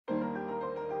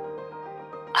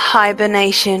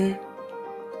Hibernation.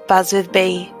 Buzz with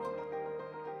B.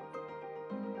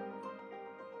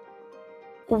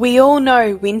 We all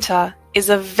know winter is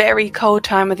a very cold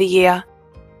time of the year,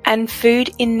 and food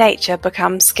in nature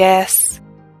becomes scarce.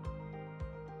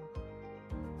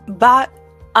 But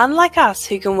unlike us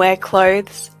who can wear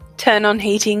clothes, turn on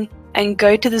heating, and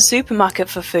go to the supermarket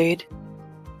for food,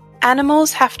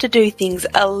 animals have to do things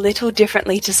a little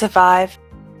differently to survive.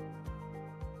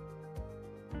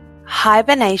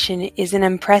 Hibernation is an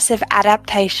impressive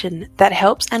adaptation that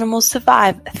helps animals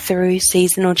survive through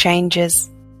seasonal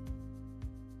changes.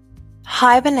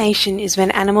 Hibernation is when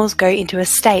animals go into a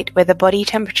state where the body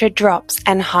temperature drops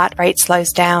and heart rate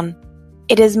slows down.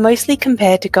 It is mostly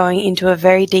compared to going into a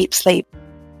very deep sleep,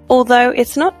 although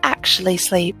it's not actually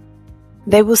sleep.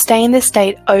 They will stay in this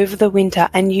state over the winter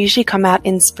and usually come out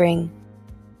in spring.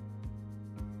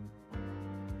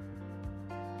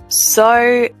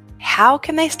 So, how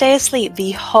can they stay asleep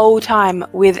the whole time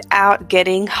without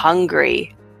getting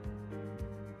hungry?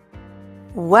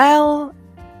 Well,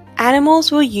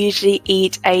 animals will usually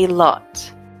eat a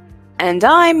lot, and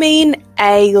I mean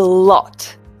a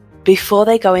lot, before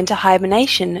they go into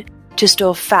hibernation to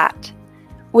store fat,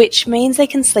 which means they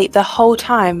can sleep the whole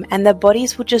time and their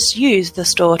bodies will just use the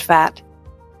stored fat.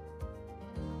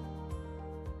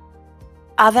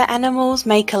 Other animals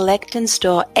may collect and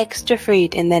store extra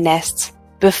food in their nests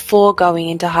before going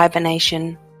into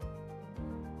hibernation.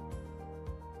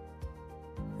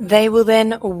 They will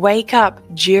then wake up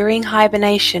during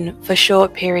hibernation for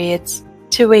short periods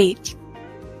to eat.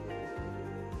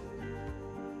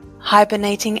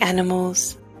 Hibernating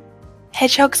animals.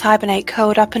 Hedgehogs hibernate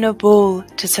curled up in a ball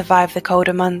to survive the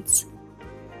colder months.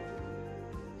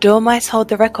 Dormice hold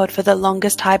the record for the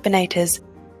longest hibernators,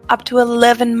 up to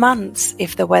 11 months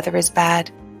if the weather is bad.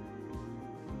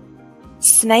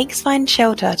 Snakes find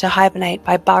shelter to hibernate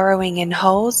by burrowing in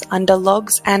holes under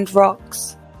logs and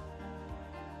rocks.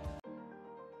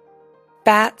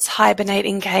 Bats hibernate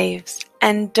in caves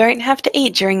and don't have to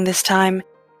eat during this time,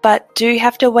 but do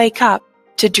have to wake up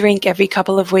to drink every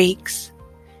couple of weeks.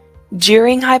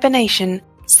 During hibernation,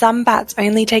 some bats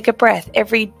only take a breath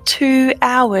every 2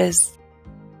 hours.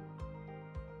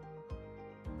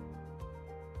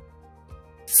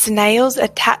 Snails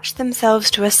attach themselves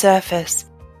to a surface,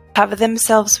 cover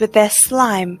themselves with their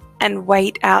slime, and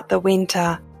wait out the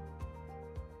winter.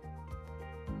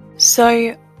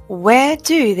 So, where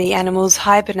do the animals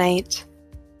hibernate?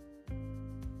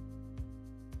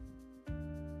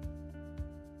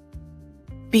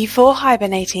 Before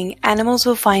hibernating, animals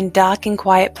will find dark and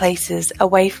quiet places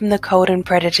away from the cold and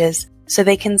predators so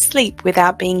they can sleep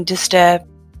without being disturbed.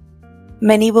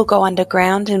 Many will go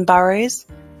underground in burrows,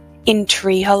 in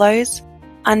tree hollows,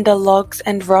 under logs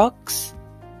and rocks,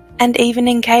 and even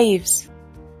in caves.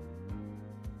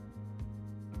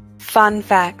 Fun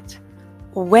fact: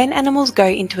 when animals go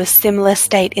into a similar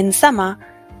state in summer,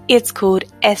 it's called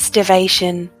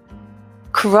estivation.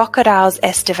 Crocodiles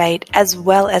estivate as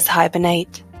well as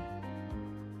hibernate.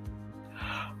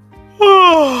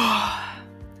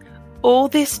 All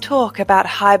this talk about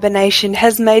hibernation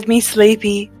has made me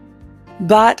sleepy.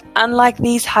 But unlike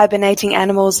these hibernating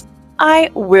animals, I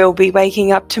will be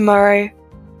waking up tomorrow.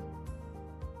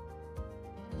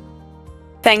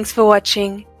 Thanks for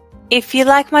watching. If you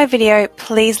like my video,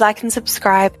 please like and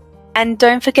subscribe. And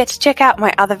don't forget to check out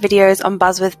my other videos on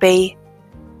Buzz with B.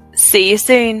 See you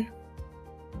soon.